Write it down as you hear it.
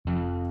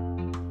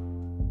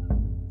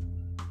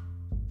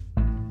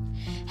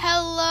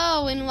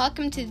Hello, and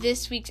welcome to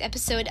this week's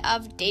episode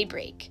of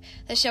Daybreak,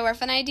 the show where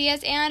fun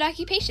ideas and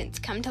occupations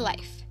come to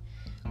life.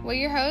 We're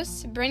your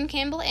hosts, Bryn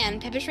Campbell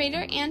and Pippa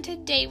Schrader, and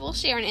today we'll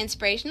share an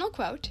inspirational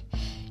quote,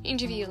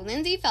 interview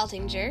Lindsay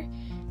Feltinger,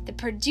 the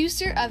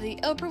producer of The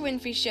Oprah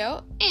Winfrey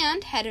Show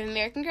and head of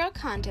American Girl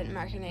Content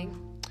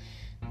Marketing.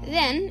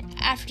 Then,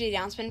 after the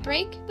announcement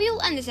break, we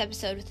will end this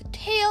episode with a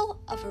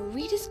tale of a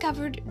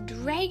rediscovered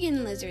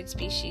dragon lizard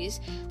species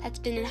that's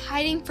been in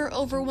hiding for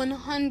over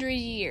 100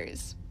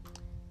 years.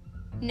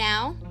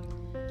 Now,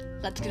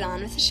 let's get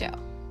on with the show.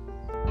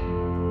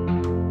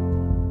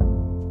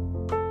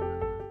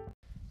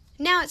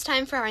 Now it's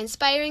time for our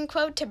inspiring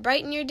quote to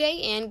brighten your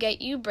day and get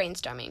you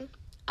brainstorming.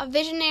 A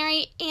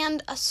visionary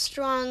and a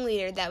strong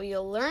leader that we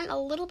will learn a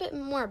little bit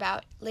more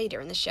about later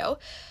in the show,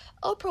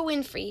 Oprah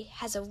Winfrey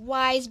has a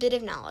wise bit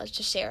of knowledge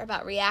to share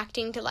about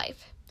reacting to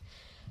life.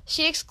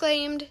 She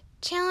exclaimed,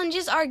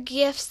 "Challenges are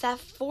gifts that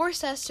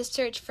force us to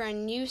search for a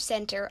new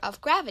center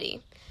of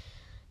gravity.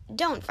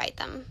 Don't fight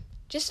them.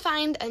 Just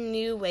find a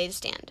new way to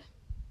stand."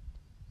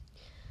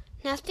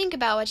 Now think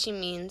about what she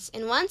means,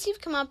 and once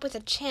you've come up with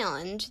a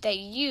challenge that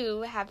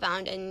you have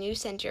found a new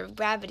center of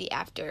gravity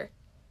after,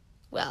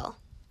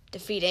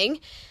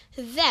 defeating,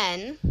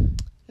 then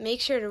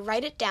make sure to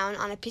write it down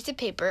on a piece of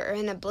paper or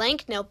in a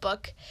blank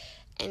notebook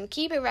and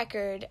keep a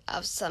record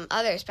of some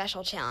other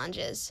special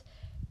challenges,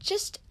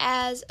 just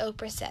as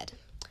Oprah said,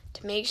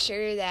 to make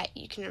sure that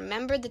you can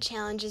remember the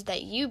challenges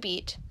that you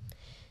beat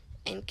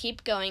and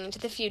keep going into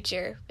the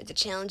future with the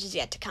challenges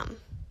yet to come.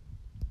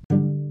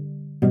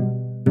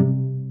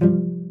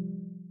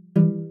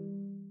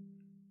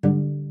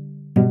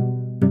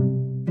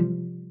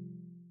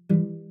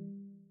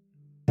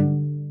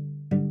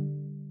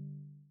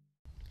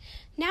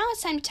 Now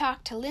it's time to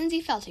talk to Lindsay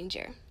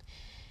Feltinger,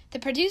 the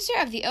producer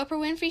of The Oprah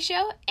Winfrey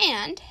Show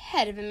and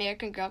head of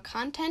American Girl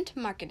Content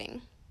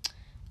Marketing.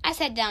 I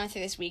sat down with her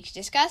this week to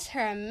discuss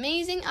her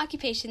amazing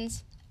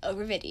occupations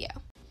over video.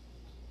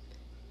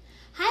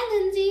 Hi,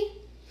 Lindsay.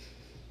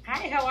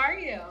 Hi, how are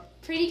you?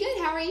 Pretty good.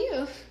 How are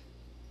you?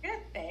 Good,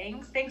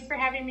 thanks. Thanks for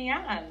having me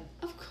on.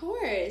 Of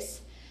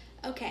course.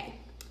 Okay,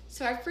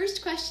 so our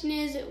first question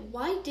is,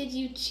 why did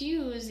you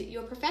choose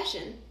your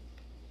profession?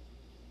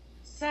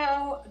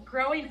 So,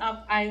 growing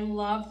up, I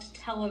loved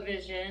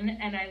television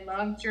and I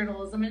loved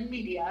journalism and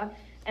media.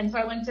 And so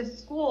I went to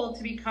school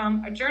to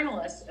become a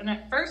journalist. And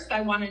at first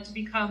I wanted to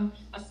become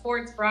a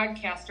sports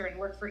broadcaster and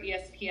work for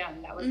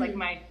ESPN. That was like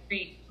my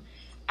dream.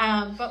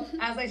 But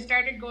as I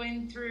started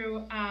going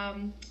through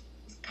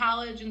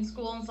college and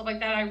school and stuff like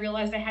that, I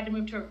realized I had to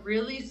move to a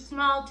really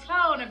small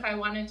town if I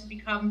wanted to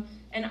become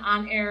an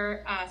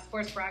on-air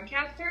sports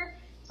broadcaster.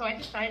 So I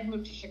decided to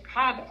move to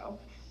Chicago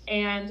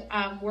and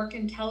work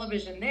in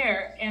television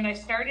there. And I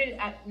started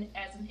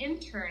as an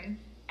intern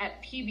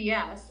at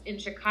PBS in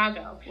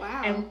Chicago.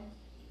 Wow. And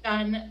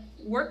done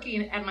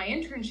working at my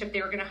internship,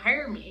 they were going to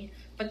hire me.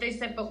 But they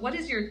said, "But what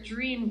is your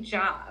dream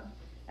job?"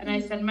 And I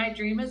said, "My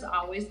dream has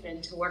always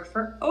been to work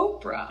for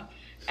Oprah."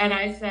 And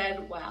I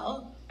said,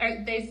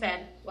 they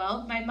said,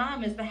 "Well, my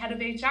mom is the head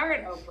of HR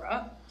at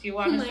Oprah. Do you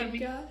want to send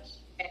me?" Oh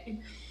my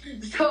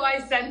gosh. So I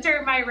sent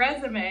her my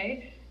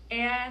resume,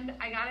 and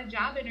I got a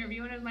job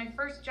interview, and it was my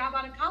first job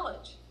out of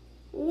college.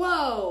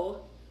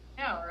 Whoa.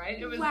 No, right?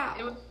 It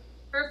was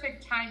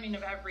perfect timing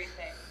of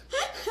everything.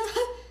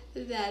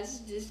 That's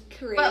just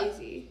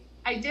crazy.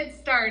 But I did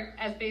start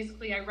as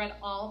basically I read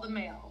all the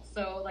mail.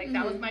 So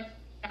that was my job,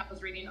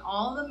 was reading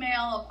all the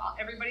mail of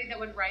everybody that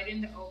would write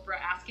into Oprah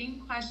asking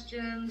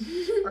questions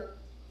or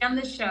on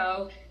the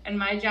show, and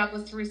my job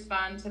was to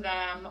respond to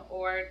them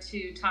or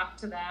to talk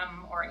to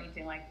them or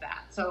anything like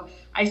that. So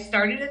I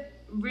started it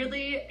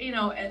really,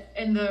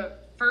 in the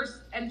first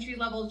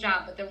entry-level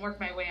job, but then worked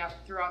my way up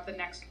throughout the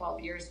next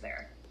 12 years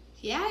there.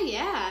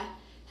 Yeah.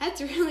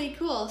 That's really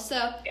cool.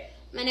 So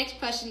my next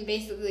question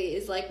basically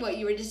is like what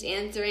you were just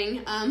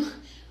answering.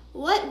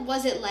 What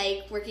was it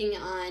like working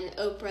on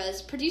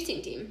Oprah's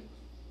producing team?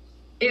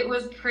 It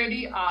was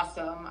pretty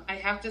awesome. I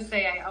have to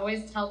say, I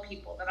always tell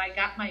people that I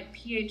got my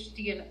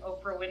PhD in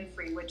Oprah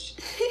Winfrey, which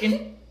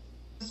in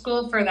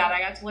school for that,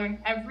 I got to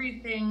learn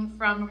everything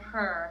from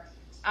her.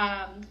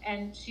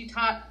 And she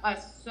taught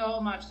us so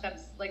much.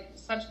 That's like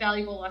such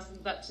valuable lessons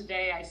that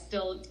today I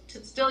still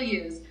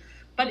use.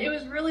 But it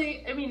was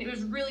really, it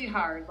was really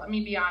hard. Let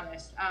me be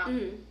honest.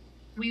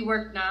 We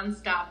worked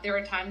nonstop. There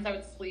were times I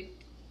would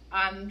sleep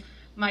on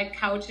my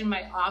couch in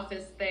my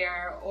office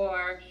there,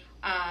 or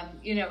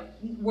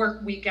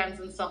work weekends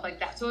and stuff like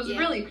that. So it was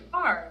really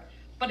hard,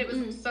 but it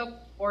was so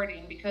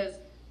rewarding because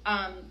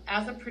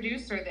as a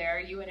producer there,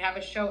 you would have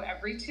a show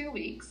every 2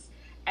 weeks.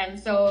 And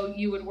so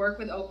you would work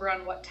with Oprah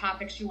on what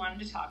topics you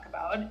wanted to talk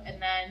about.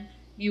 And then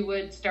you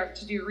would start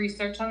to do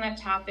research on that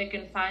topic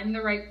and find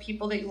the right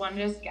people that you wanted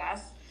as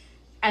guests.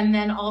 And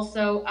then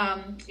also,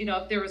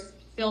 if there was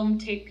film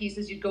tape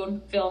pieces, you'd go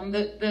and film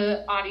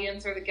the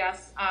audience or the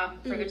guests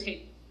for the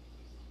tape.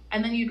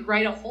 And then you'd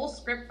write a whole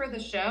script for the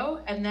show,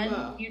 and then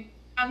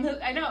and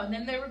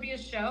then there would be a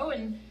show,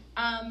 and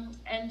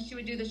she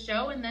would do the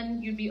show, and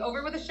then you'd be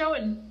over with the show,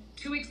 and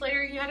 2 weeks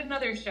later you had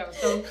another show.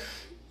 So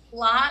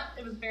lot.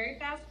 It was very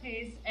fast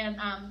paced, and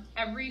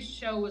every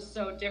show was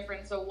so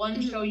different. So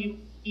one show you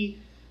would be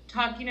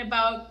talking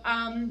about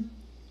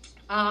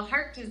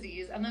heart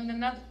disease, and then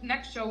the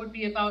next show would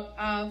be about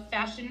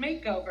fashion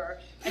makeover,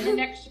 and the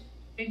next show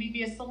maybe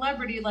be a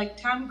celebrity like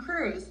Tom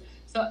Cruise.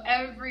 So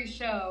every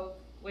show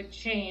would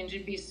change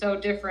and be so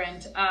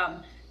different.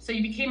 So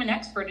you became an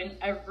expert in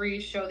every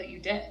show that you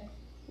did.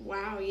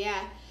 Wow,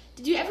 yeah.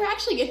 Did you ever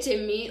actually get to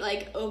meet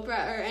like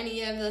Oprah or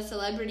any of the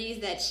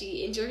celebrities that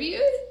she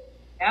interviewed?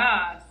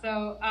 Yeah,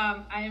 so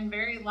I am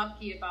very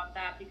lucky about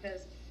that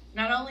because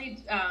not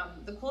only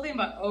the cool thing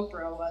about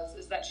Oprah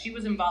is that she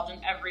was involved in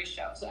every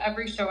show. So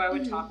every show I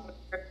would talk with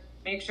her,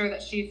 make sure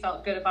that she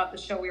felt good about the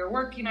show we were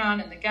working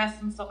on and the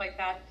guests and stuff like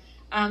that.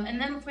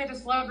 And then if we had a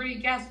celebrity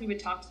guest, we would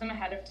talk to them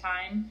ahead of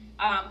time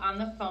on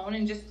the phone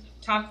and just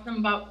talk to them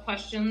about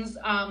questions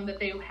that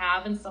they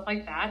have and stuff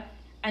like that.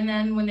 And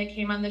then when they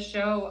came on the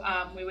show,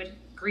 we would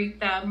greet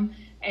them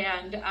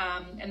and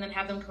then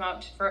have them come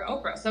out for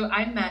Oprah. So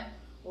I met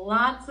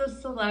lots of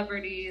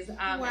celebrities, and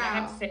I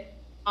have to say,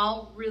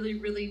 all really,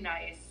 really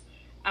nice.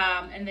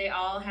 And they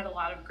all had a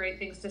lot of great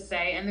things to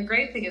say. And the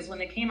great thing is when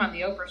they came on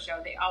the Oprah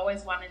show, they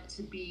always wanted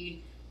to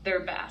be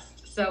their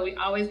best. So we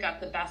always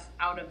got the best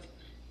out of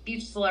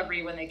each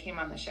celebrity when they came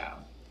on the show.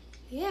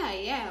 Yeah,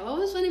 yeah. What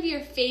was one of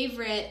your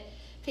favorite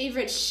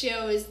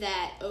shows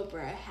that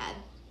Oprah had?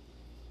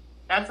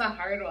 That's a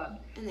hard one.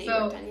 And that you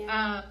worked on,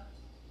 yeah.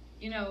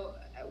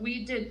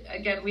 We did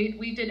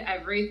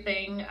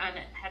everything and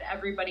had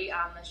everybody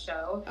on the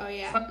show. Oh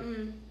yeah.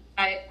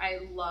 I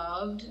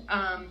loved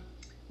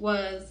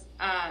was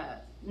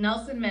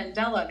Nelson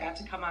Mandela got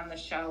to come on the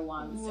show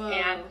once. Whoa.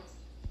 And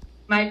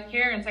I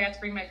got to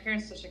bring my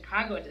parents to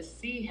Chicago to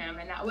see him,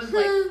 and that was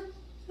like a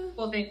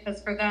cool thing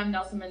because for them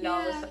Nelson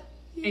Mandela was a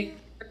big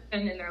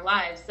person in their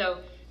lives.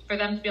 So for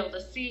them to be able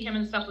to see him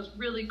and stuff was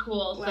really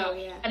cool. Wow, so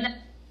yeah. And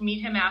then meet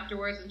him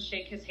afterwards and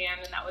shake his hand,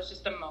 and that was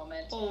just a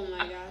moment. Oh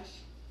my gosh.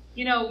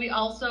 We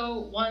also,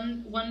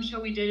 one show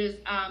we did is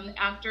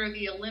after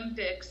the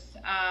Olympics,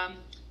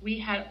 we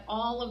had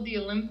all of the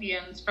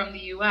Olympians from the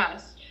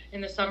U.S.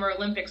 in the Summer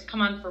Olympics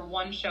come on for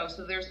one show.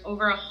 So there's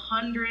over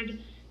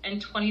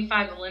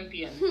 125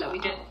 Olympians that we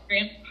did at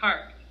Grant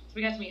Park. So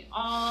we got to meet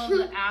all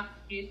the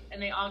athletes,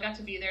 and they all got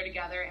to be there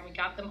together, and we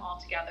got them all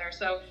together.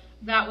 So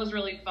that was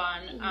really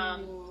fun.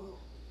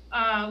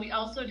 We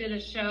also did a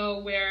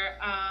show where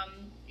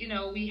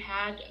we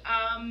had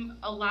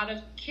a lot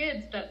of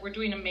kids that were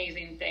doing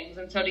amazing things.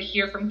 And so to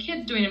hear from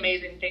kids doing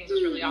amazing things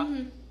was really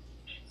awesome.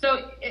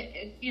 So,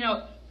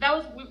 that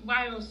was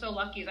why I was so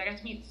lucky is I got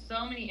to meet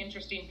so many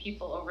interesting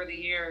people over the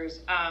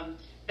years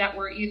that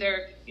were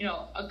either,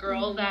 a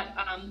girl that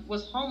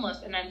was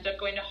homeless and ended up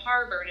going to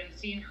Harvard and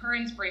seeing her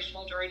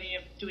inspirational journey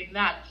of doing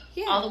that,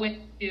 all the way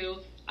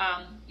to,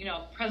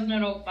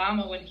 President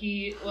Obama when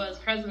he was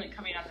president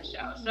coming on the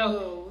show.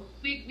 So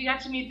we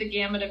got to meet the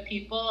gamut of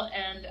people,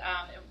 and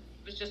it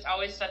was just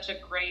always such a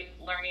great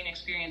learning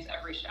experience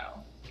every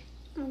show.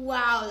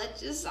 Wow, that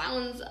just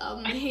sounds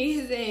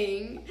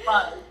amazing.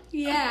 Fun.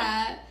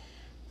 Yeah.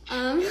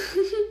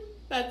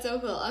 That's so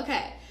cool.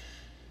 Okay.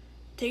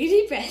 Take a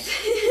deep breath.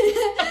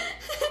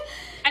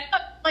 I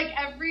thought like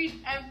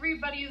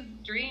everybody's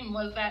dream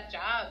was that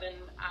job, and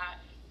I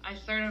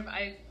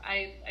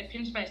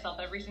pinched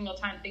myself every single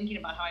time thinking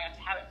about how I got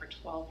to have it for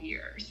 12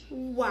 years.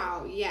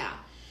 Wow, yeah.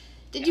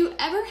 Did you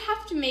ever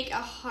have to make a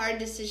hard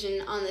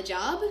decision on the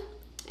job?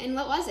 And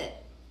what was it?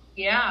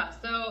 Yeah,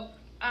 so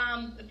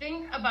the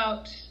thing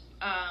about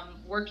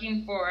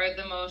working for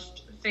the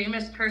most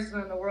famous person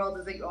in the world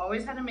is that you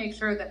always had to make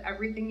sure that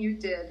everything you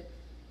did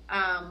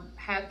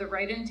had the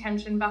right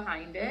intention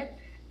behind it,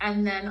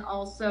 and then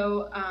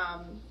also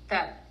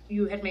that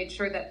you had made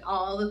sure that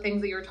all the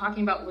things that you were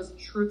talking about was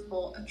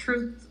truthful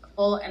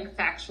and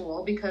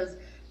factual, because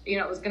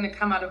it was going to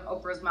come out of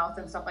Oprah's mouth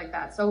and stuff like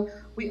that. So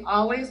we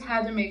always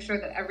had to make sure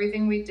that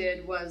everything we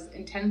did was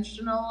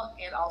intentional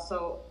and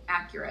also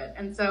accurate.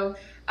 And so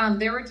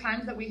there were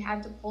times that we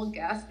had to pull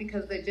guests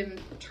because they didn't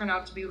turn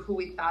out to be who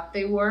we thought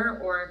they were,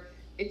 or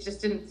it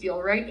just didn't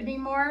feel right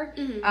anymore.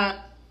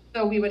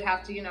 So we would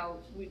have to,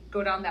 we'd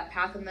go down that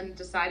path and then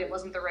decide it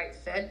wasn't the right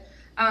fit.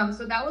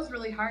 So that was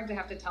really hard to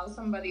have to tell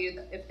somebody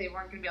that if they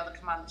weren't going to be able to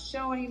come on the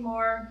show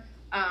anymore,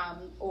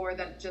 or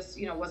that just,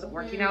 wasn't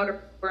working out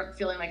or weren't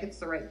feeling like it's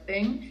the right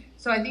thing.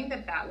 So I think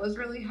that was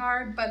really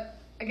hard. But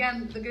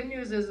again, the good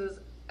news is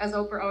as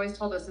Oprah always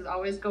told us, is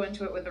always go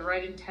into it with the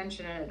right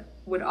intention, and it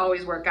would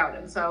always work out.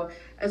 And so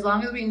as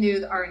long as we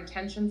knew our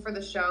intention for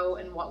the show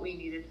and what we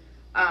needed,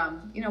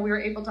 we were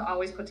able to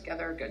always put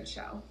together a good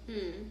show.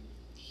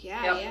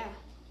 Yeah.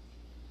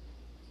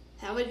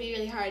 That would be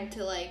really hard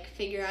to,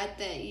 figure out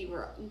that you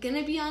were going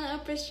to be on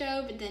Oprah's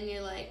show, but then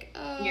you're like,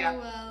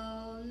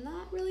 well,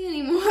 not really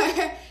anymore.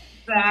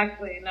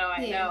 Exactly. No,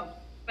 I know.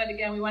 But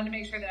again, we wanted to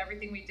make sure that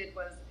everything we did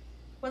was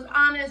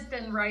honest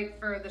and right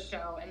for the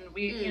show. And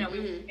we, we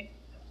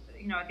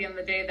at the end of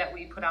the day, that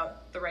we put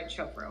out the right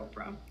show for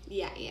Oprah.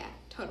 Yeah,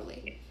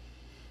 totally. Yeah.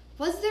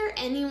 Was there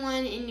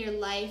anyone in your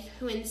life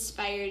who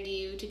inspired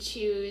you to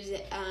choose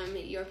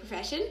your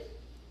profession?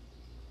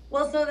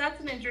 Well, so that's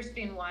an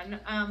interesting one.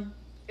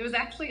 It was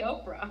actually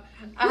Oprah.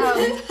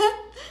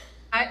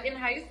 In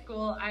high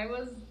school, I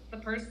was the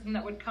person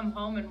that would come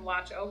home and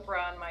watch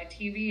Oprah on my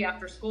TV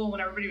after school when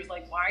everybody was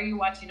like, why are you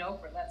watching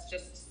Oprah? That's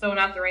just so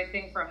not the right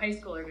thing for a high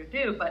schooler to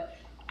do. But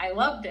I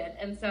loved it.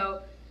 And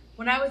so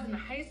when I was in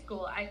high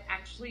school, I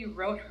actually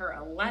wrote her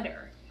a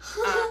letter.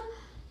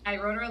 I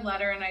wrote her a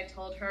letter and I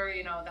told her,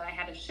 that I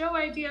had a show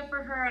idea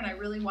for her and I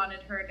really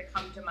wanted her to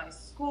come to my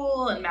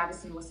school in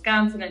Madison,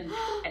 Wisconsin. And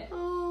at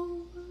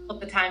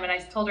the time, and I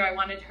told her I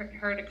wanted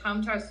her to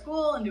come to our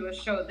school and do a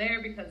show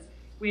there because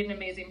we had an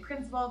amazing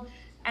principal.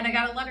 And I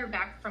got a letter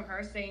back from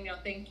her saying,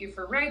 thank you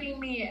for writing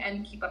me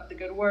and keep up the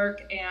good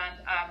work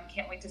and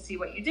can't wait to see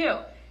what you do.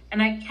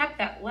 And I kept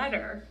that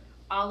letter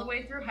all the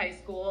way through high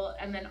school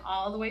and then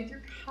all the way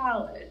through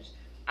college.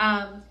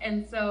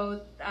 And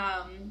so,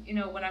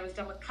 when I was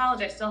done with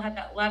college, I still had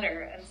that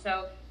letter. And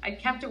so I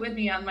kept it with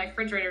me on my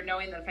refrigerator,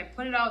 knowing that if I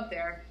put it out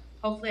there,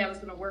 hopefully I was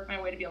going to work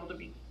my way to be able to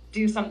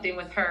do something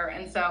with her.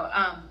 And so,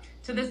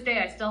 to this day,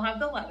 I still have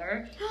the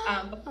letter.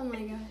 Oh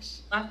my gosh.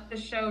 Left the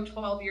show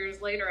 12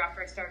 years later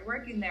after I started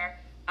working there.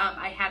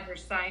 I had her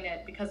sign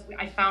it because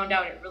I found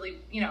out it really,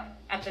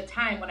 at the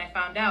time when I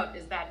found out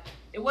is that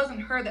it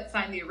wasn't her that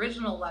signed the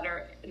original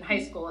letter in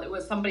high school. It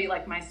was somebody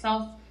like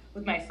myself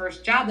with my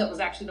first job that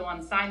was actually the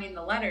one signing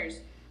the letters.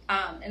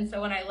 And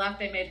so when I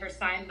left, I made her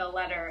sign the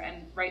letter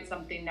and write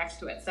something next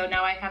to it. So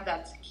now I have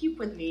that to keep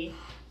with me.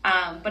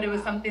 But it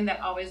was something that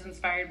always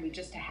inspired me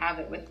just to have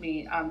it with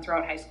me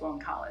throughout high school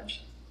and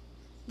college.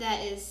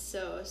 That is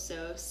so,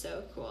 so,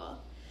 so cool.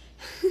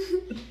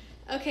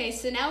 Okay,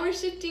 so now we're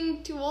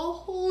shifting to a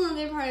whole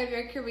other part of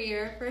your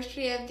career. First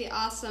we have the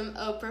awesome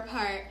Oprah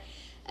part,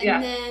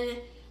 and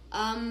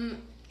then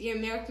your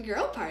American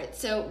Girl part.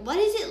 So what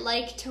is it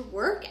like to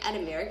work at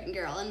American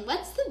Girl, and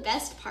what's the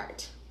best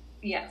part?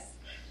 Yes.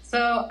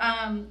 So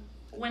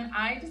when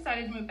I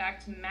decided to move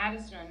back to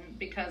Madison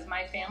because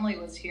my family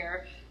was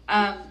here,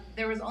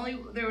 there was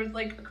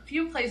like a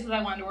few places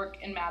I wanted to work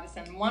in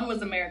Madison. One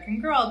was American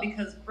Girl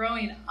because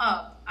growing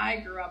up, I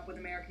grew up with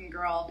American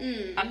Girl.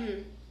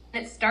 Mm-hmm.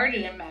 It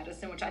started in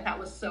Madison, which I thought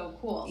was so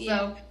cool.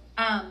 Yeah.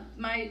 So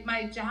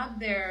my job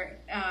there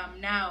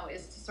now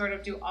is to sort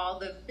of do all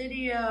the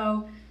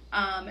video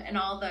and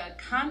all the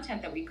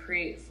content that we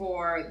create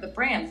for the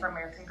brand for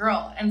American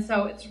Girl. And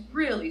so it's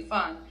really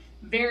fun,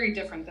 very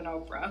different than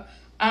Oprah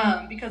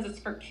because it's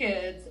for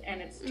kids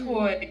and it's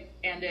toy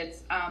and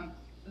it's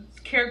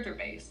character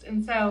based.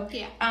 And so,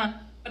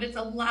 but it's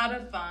a lot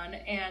of fun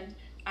and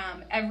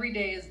every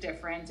day is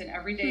different and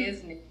every day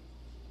is new.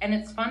 And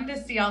it's fun to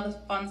see all the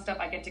fun stuff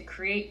I get to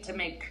create to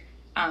make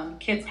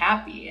kids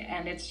happy.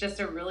 And it's just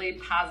a really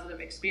positive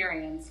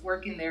experience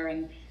working there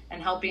and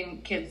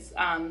helping kids,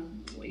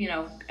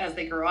 as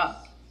they grow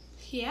up.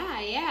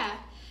 Yeah.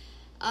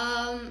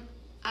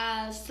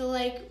 So,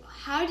 like,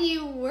 how do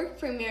you work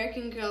for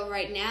American Girl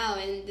right now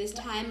in this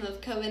time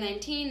of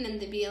COVID-19 and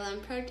the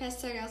BLM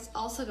protests are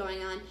also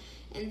going on?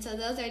 And so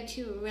those are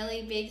two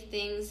really big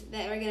things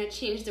that are going to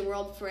change the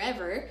world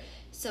forever.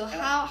 So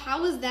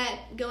how is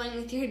that going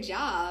with your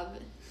job?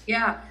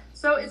 Yeah,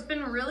 so it's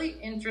been really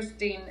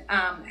interesting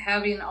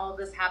having all of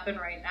this happen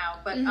right now.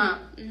 But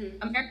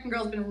American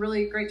Girl has been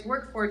really great to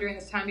work for during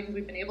this time because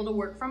we've been able to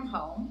work from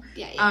home.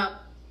 Yeah.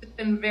 It's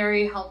been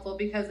very helpful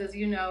because, as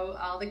you know,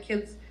 all the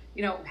kids,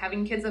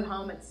 having kids at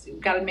home,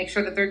 you've got to make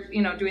sure that they're,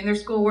 doing their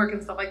schoolwork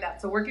and stuff like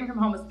that. So working from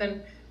home has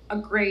been a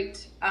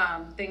great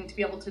thing to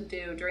be able to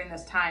do during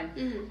this time.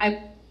 Mm-hmm. I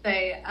would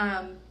say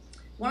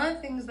one of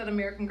the things that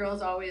American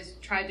Girls always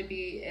tried to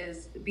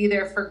be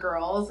there for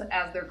girls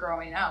as they're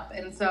growing up.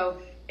 And so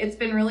it's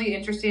been really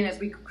interesting as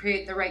we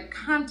create the right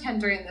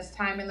content during this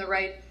time and the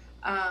right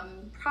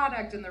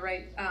product and the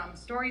right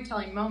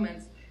storytelling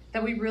moments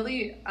that we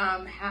really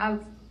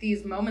have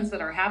these moments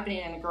that are happening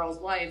in a girl's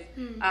life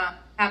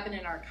happen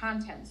in our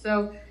content.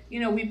 So,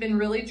 we've been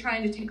really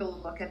trying to take a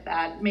look at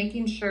that,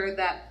 making sure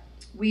that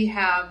we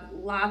have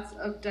lots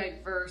of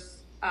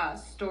diverse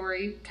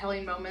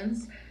storytelling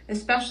moments,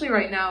 especially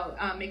right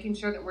now, making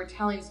sure that we're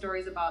telling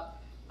stories about,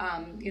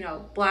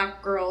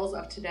 Black girls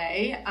of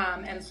today.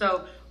 And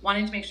so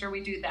wanting to make sure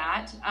we do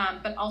that,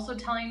 but also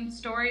telling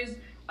stories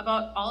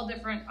about all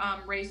different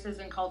races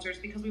and cultures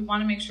because we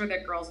want to make sure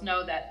that girls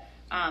know that,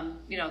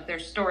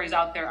 there's stories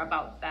out there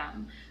about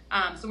them.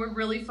 So we're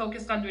really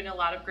focused on doing a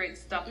lot of great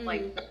stuff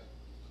like that.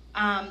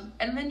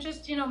 And then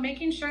just,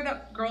 making sure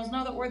that girls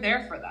know that we're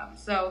there for them.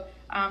 So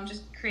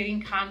just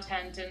creating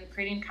content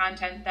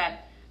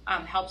that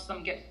helps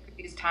them get through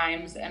these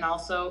times and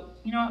also,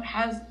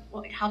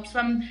 helps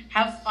them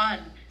have fun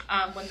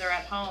when they're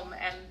at home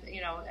and,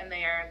 and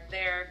they are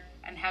there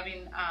and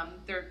having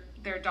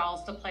their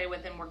dolls to play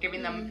with and we're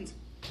giving them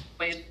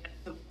ways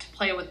to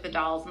play with the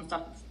dolls and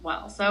stuff as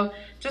well. So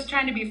just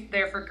trying to be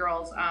there for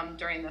girls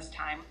during this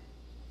time.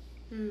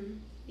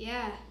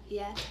 Yeah,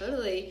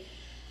 totally.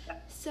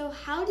 So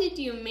how did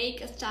you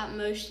make a stop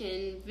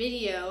motion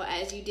video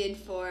as you did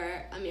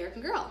for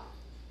American Girl?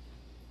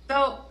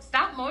 So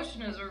stop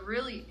motion is a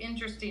really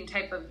interesting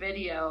type of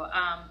video.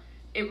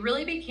 It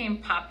really became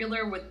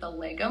popular with the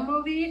Lego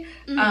movie.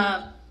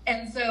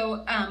 And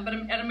so, but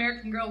at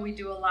American Girl, we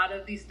do a lot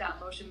of these stop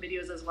motion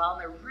videos as well,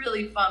 and they're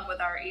really fun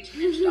with our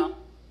 18-inch doll.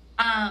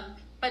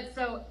 But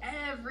so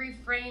every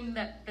frame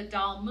that the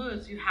doll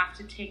moves, you have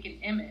to take an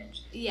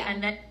image,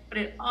 and then put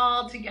it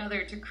all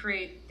together to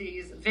create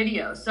these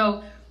videos.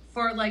 So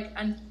for like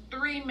a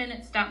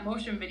 3-minute stop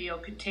motion video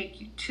could take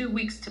you 2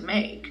 weeks to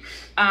make,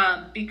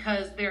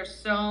 because there's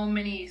so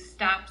many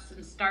stops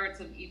and starts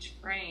of each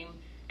frame,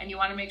 and you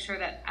want to make sure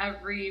that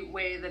every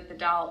way that the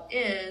doll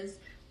is,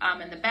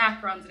 and the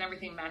backgrounds and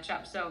everything match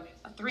up. So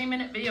a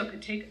 3-minute video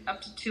could take up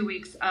to 2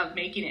 weeks of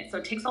making it. So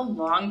it takes a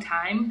long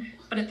time,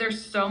 but they're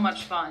so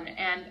much fun.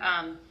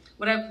 And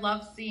what I've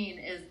loved seeing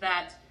is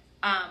that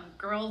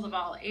girls of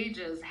all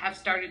ages have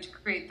started to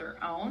create their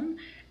own,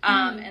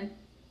 and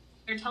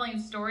they're telling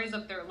stories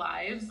of their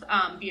lives,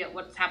 be it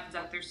what happens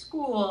at their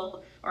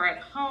school or at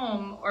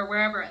home or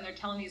wherever, and they're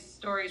telling these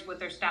stories with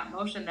their stop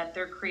motion that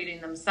they're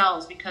creating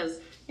themselves, because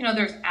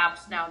there's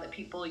apps now that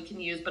people can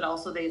use, but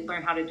also they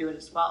learn how to do it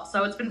as well.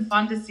 So it's been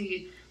fun to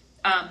see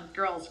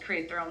girls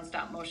create their own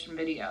stop motion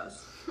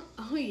videos.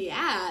 Oh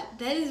yeah,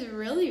 that is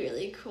really,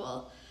 really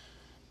cool.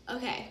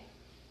 Okay,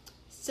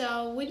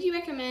 so would you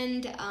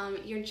recommend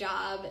your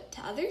job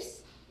to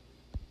others?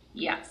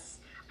 Yes,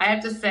 I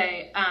have to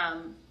say,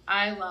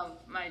 I love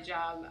my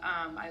job.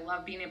 I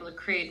love being able to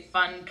create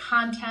fun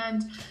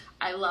content.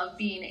 I love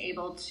being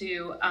able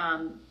to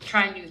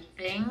try new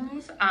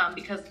things,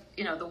 because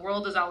the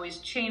world is always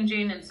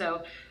changing, and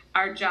so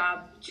our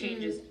job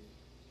changes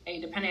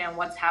depending on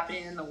what's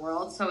happening in the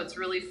world. So it's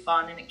really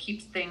fun, and it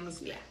keeps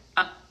things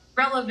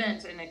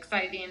relevant and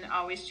exciting,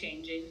 always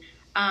changing.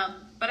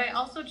 But I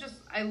also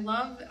I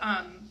love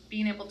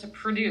being able to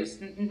produce,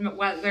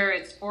 whether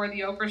it's for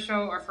the Oprah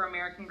Show or for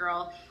American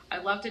Girl. I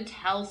love to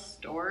tell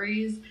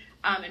stories,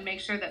 and make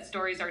sure that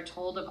stories are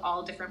told of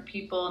all different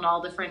people and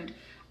all different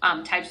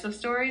types of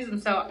stories.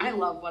 And so I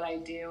love what I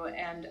do,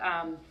 and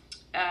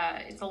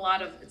it's a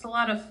lot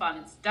of fun.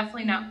 It's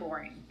definitely not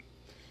boring.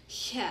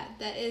 Yeah,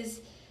 that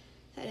is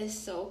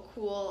so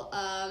cool.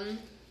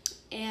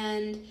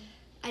 And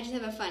I just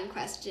have a fun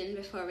question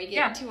before we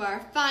get to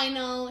our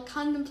final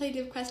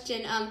contemplative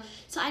question.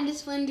 So I'm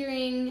just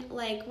wondering,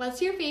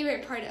 what's your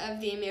favorite part of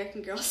the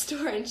American Girl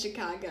store in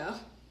Chicago?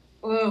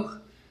 Ooh,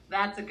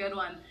 that's a good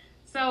one.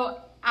 So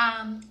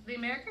the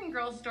American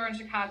Girl store in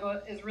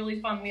Chicago is really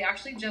fun. We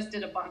actually just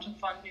did a bunch of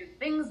fun new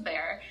things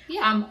there.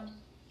 Yeah.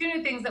 2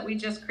 new things that we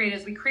just created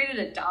is we created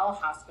a doll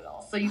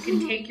hospital. So you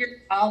can take your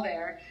doll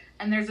there,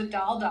 and there's a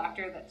doll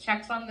doctor that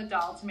checks on the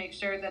doll to make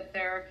sure that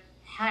they're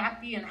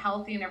happy and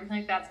healthy and everything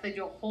like that. So they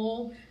do a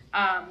whole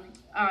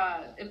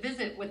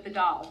visit with the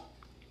doll.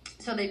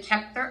 So they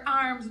check their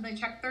arms and they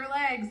check their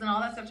legs and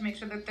all that stuff to make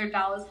sure that their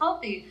doll is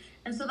healthy.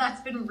 And so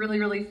that's been really,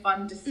 really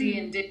fun to see,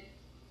 and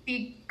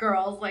see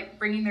girls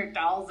bringing their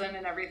dolls in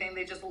and everything.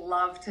 They just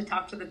love to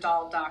talk to the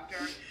doll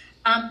doctor.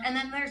 And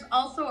then there's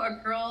also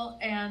a girl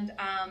and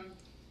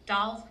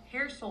doll's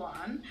hair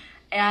salon.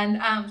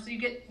 And so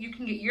you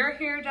can get your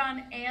hair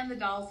done and the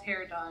doll's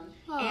hair done.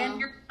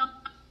 Aww.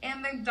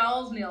 And the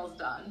doll's nails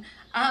done.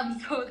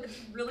 So it's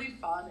really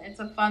fun. It's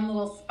a fun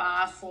little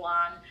spa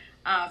salon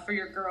for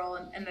your girl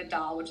and the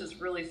doll, which is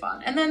really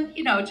fun. And then,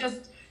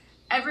 just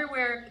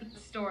everywhere in the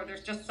store,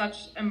 there's just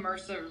such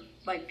immersive,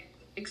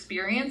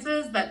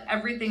 experiences that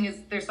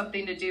there's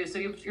something to do. So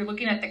if you're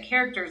looking at the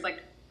characters,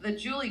 like the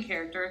Julie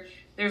character,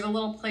 there's a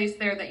little place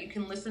there that you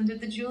can listen to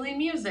the Julie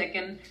music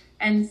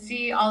and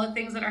see all the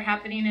things that are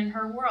happening in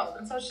her world.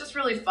 And so it's just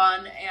really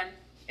fun, and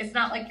it's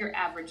not like your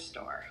average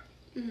store.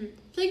 Mm-hmm.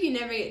 I feel like you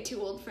never get too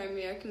old for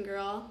American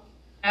Girl.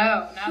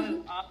 Oh, not at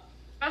all.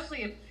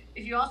 Especially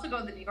if you also go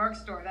to the New York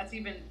store,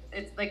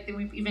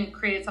 we've even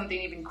created something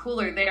even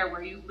cooler there,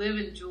 where you live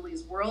in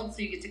Julie's world,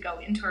 so you get to go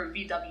into her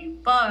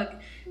VW Bug,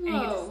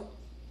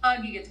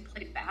 and you get to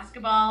play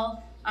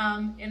basketball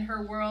in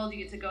her world. You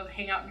get to go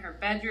hang out in her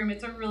bedroom.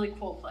 It's a really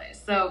cool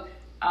place. So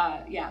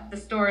the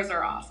stores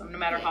are awesome, no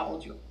matter how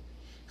old you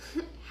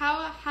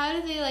are. How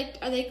do they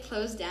are they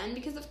closed down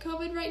because of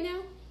COVID right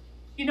now?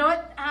 You know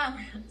what?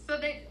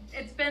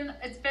 It's been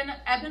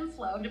ebb and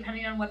flow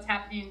depending on what's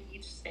happening in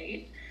each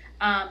state.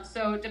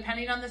 So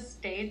depending on the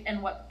state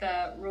and what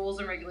the rules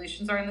and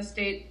regulations are in the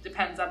state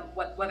depends on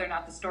whether or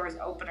not the store is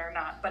open or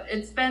not. But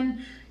it's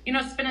been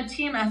a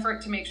team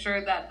effort to make sure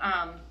that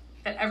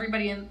that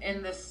everybody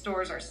in the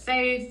stores are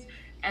safe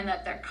and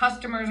that their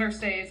customers are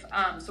safe.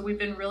 So we've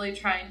been really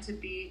trying to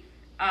be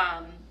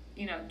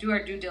do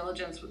our due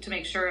diligence to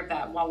make sure of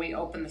that while we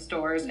open the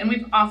stores. And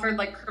we've offered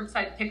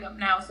curbside pickup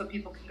now, so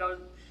people can go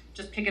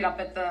just pick it up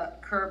at the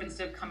curb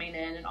instead of coming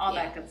in, and all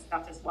that good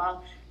stuff as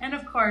well. And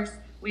of course,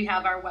 we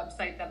have our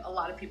website that a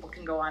lot of people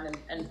can go on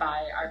and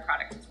buy our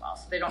products as well.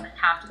 So they don't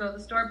have to go to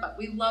the store, but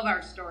we love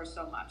our stores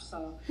so much.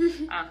 So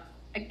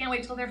I can't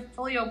wait till they're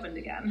fully opened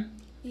again.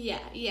 Yeah.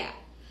 Yeah.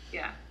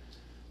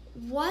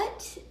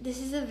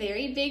 This is a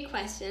very big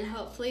question.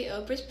 Hopefully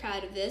Oprah's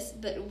proud of this,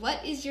 but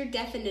what is your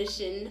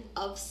definition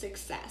of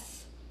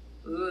success?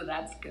 Ooh,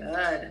 that's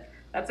good.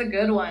 That's a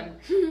good one.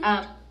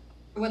 I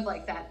would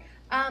like that.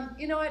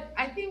 You know what?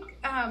 I think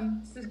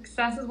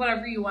success is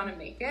whatever you want to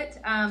make it.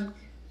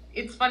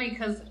 it's funny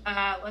because,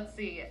 let's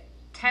see,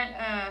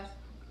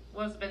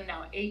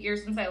 8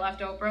 years since I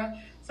left Oprah.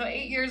 So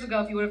 8 years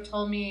ago, if you would have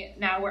told me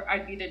now where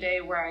I'd be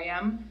today where I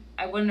am,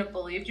 I wouldn't have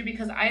believed you,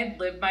 because I had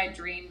lived my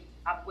dream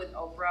up with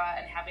Oprah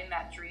and having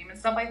that dream and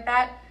stuff like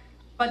that.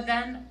 But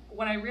then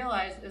what I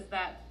realized is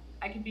that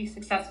I can be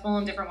successful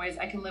in different ways.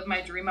 I can live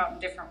my dream out in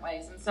different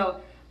ways. And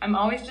so I'm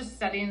always just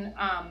setting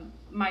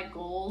my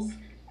goals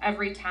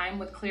every time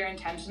with clear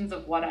intentions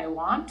of what I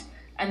want.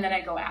 And then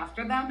I go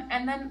after them.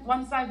 And then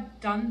once I've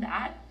done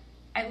that,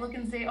 I look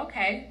and say,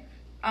 okay,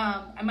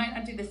 I might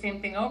not do the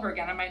same thing over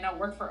again. I might not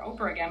work for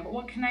Oprah again, but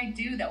what can I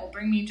do that will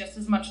bring me just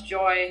as much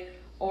joy,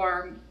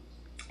 or,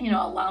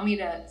 allow me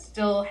to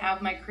still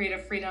have my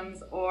creative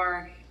freedoms,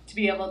 or to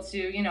be able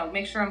to,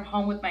 make sure I'm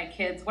home with my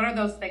kids? What are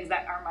those things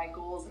that are my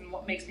goals, and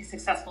what makes me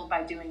successful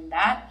by doing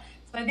that?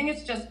 So I think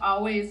it's just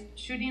always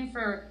shooting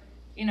for,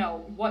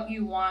 what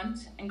you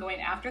want and going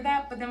after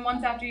that. But then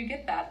once after you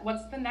get that,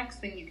 what's the next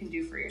thing you can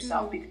do for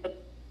yourself? Mm-hmm. Because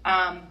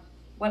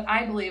what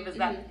I believe is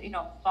that,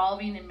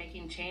 evolving and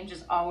making change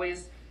is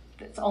always,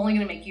 it's only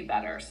going to make you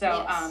better.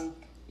 So,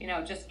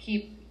 yes. Just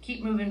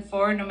keep moving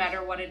forward no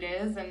matter what it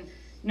is, and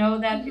know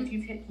that if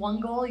you've hit one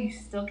goal, you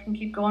still can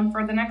keep going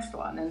for the next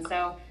one. And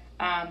so,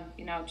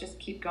 just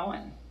keep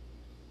going.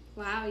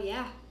 Wow,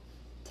 yeah,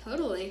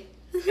 totally.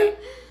 Yeah.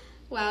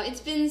 Wow, it's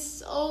been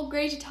so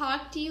great to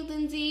talk to you,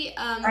 Lindsay.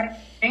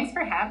 Thanks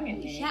for having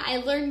me. Yeah, I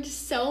learned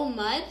so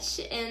much,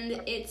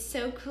 and it's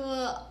so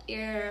cool.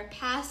 Your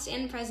past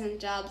and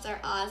present jobs are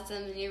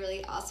awesome, and you're a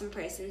really awesome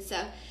person.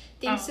 So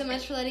thanks so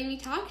much for letting me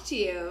talk to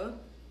you.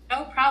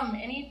 No problem.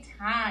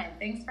 Anytime.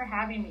 Thanks for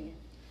having me.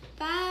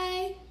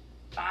 Bye.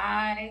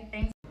 Bye.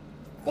 Thanks.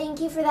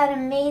 Thank you for that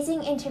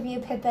amazing interview,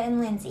 Pippa and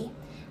Lindsay.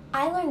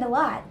 I learned a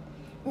lot.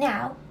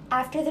 Now,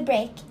 after the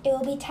break, it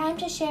will be time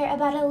to share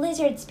about a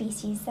lizard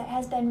species that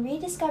has been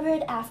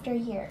rediscovered after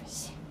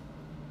years.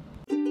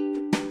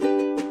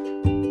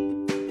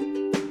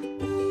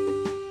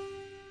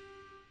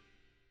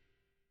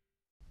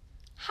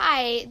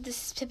 Hi,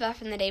 this is Pippa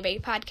from the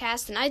Daybreak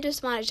Podcast, and I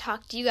just want to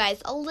talk to you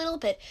guys a little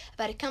bit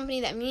about a company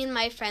that me and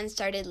my friends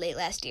started late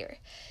last year.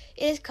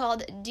 It is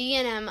called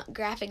D&M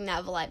Graphic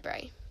Novel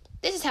Library.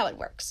 This is how it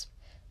works.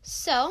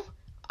 So,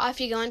 if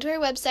you go into our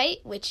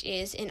website, which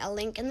is in a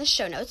link in the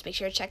show notes, make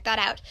sure to check that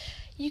out,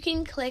 you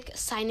can click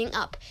Signing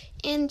Up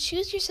and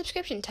choose your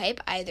subscription type,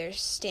 either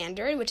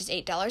Standard, which is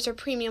 $8, or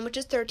Premium, which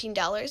is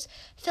 $13.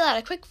 Fill out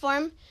a quick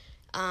form.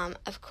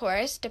 Of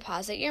course,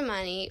 deposit your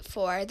money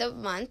for the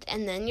month,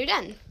 and then you're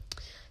done.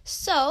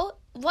 So,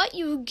 what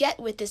you get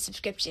with this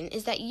subscription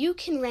is that you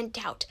can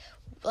rent out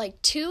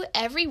 2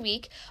 every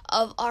week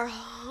of our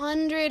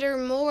 100 or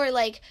more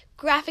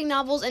graphic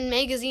novels and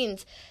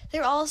magazines.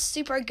 They're all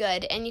super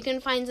good, and you can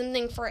find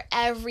something for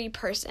every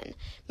person.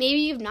 Maybe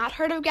you've not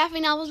heard of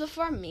graphic novels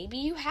before, maybe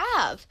you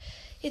have.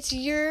 It's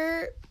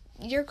your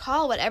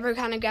call, whatever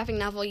kind of graphic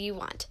novel you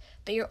want.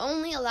 But you're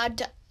only allowed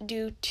to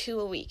do 2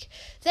 a week.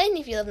 Then,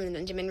 if you live in the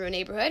Benjamin Row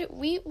neighborhood,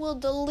 we will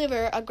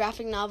deliver a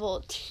graphic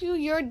novel to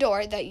your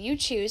door that you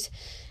choose.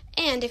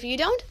 And if you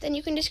don't, then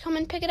you can just come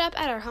and pick it up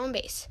at our home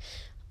base.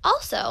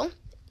 Also,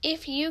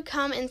 if you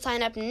come and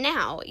sign up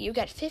now, you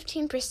get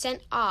 15%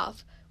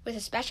 off with a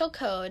special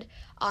code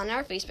on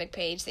our Facebook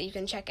page that you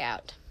can check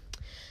out.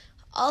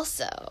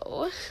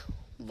 Also,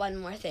 one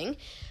more thing.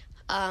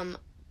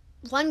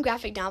 One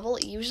graphic novel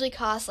usually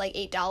costs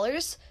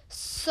 $8,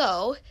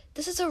 so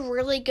this is a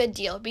really good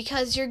deal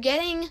because you're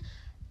getting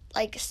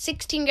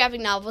 16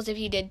 graphic novels if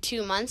you did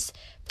 2 months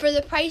for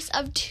the price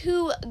of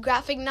 2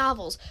 graphic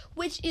novels,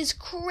 which is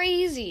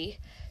crazy.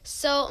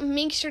 So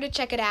make sure to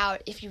check it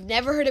out. If you've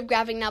never heard of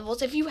graphic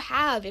novels, if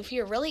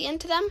you're really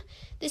into them,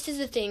 this is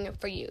the thing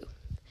for you.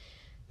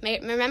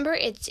 Remember,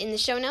 it's in the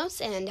show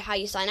notes, and how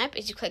you sign up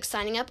is you click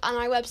Signing Up on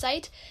our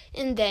website,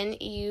 and then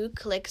you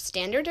click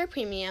Standard or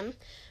Premium,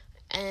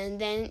 and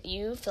then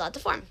you fill out the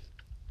form.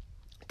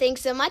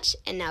 Thanks so much,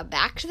 and now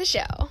back to the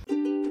show.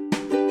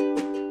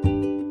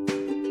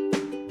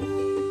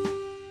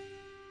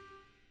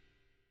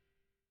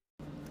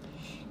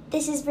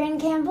 This is Bryn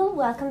Campbell.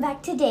 Welcome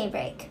back to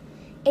Daybreak.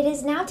 It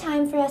is now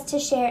time for us to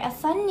share a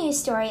fun news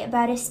story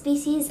about a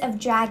species of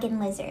dragon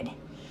lizard.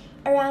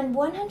 Around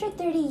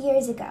 130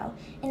 years ago,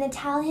 an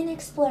Italian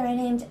explorer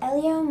named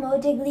Elio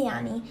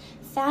Modigliani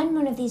found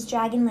one of these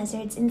dragon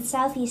lizards in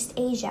Southeast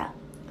Asia.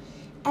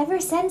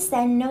 Ever since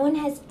then, no one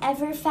has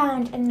ever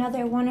found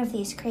another one of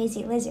these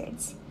crazy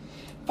lizards.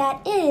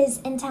 That is,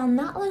 until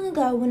not long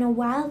ago when a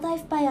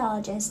wildlife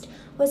biologist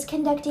was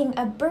conducting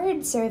a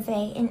bird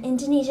survey in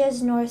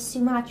Indonesia's North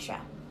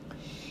Sumatra.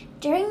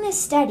 During this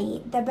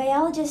study, the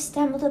biologist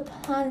stumbled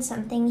upon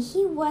something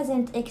he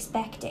wasn't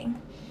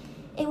expecting.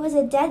 It was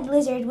a dead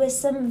lizard with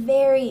some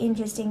very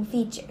interesting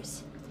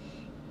features.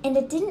 And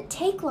it didn't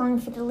take long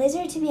for the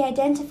lizard to be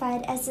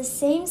identified as the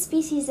same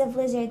species of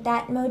lizard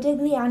that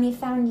Modigliani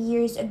found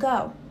years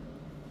ago.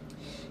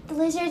 The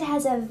lizard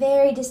has a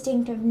very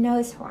distinctive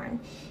nose horn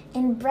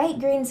and bright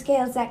green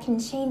scales that can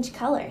change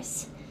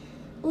colors.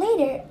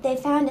 Later, they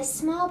found a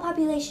small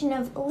population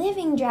of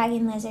living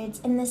dragon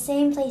lizards in the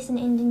same place in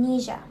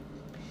Indonesia.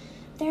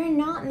 There are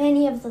not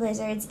many of the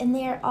lizards, and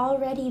they are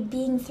already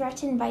being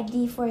threatened by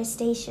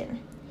deforestation.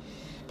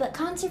 But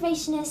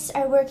conservationists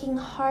are working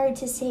hard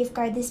to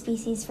safeguard the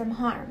species from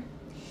harm.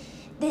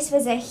 This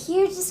was a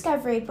huge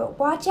discovery, but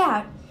watch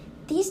out!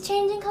 These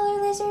changing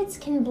color lizards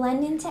can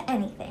blend into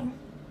anything.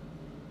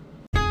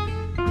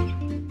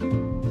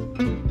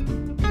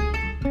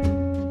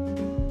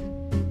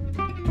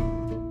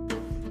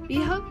 We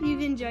hope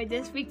you've enjoyed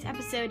this week's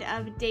episode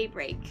of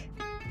Daybreak.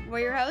 We're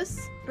your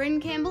hosts,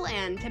 Bryn Campbell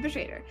and Pippa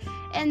Schrader.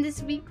 And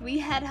this week we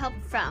had help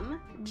from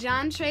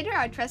John Schrader,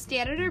 our trusty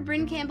editor,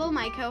 Bryn Campbell,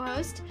 my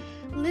co-host,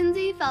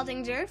 Lindsay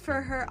Feltinger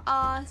for her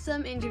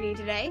awesome interview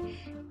today,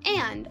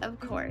 and, of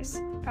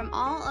course, from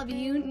all of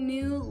you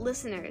new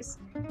listeners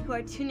who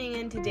are tuning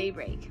in to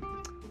Daybreak.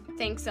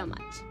 Thanks so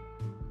much.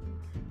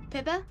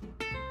 Pippa,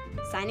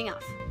 signing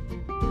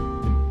off.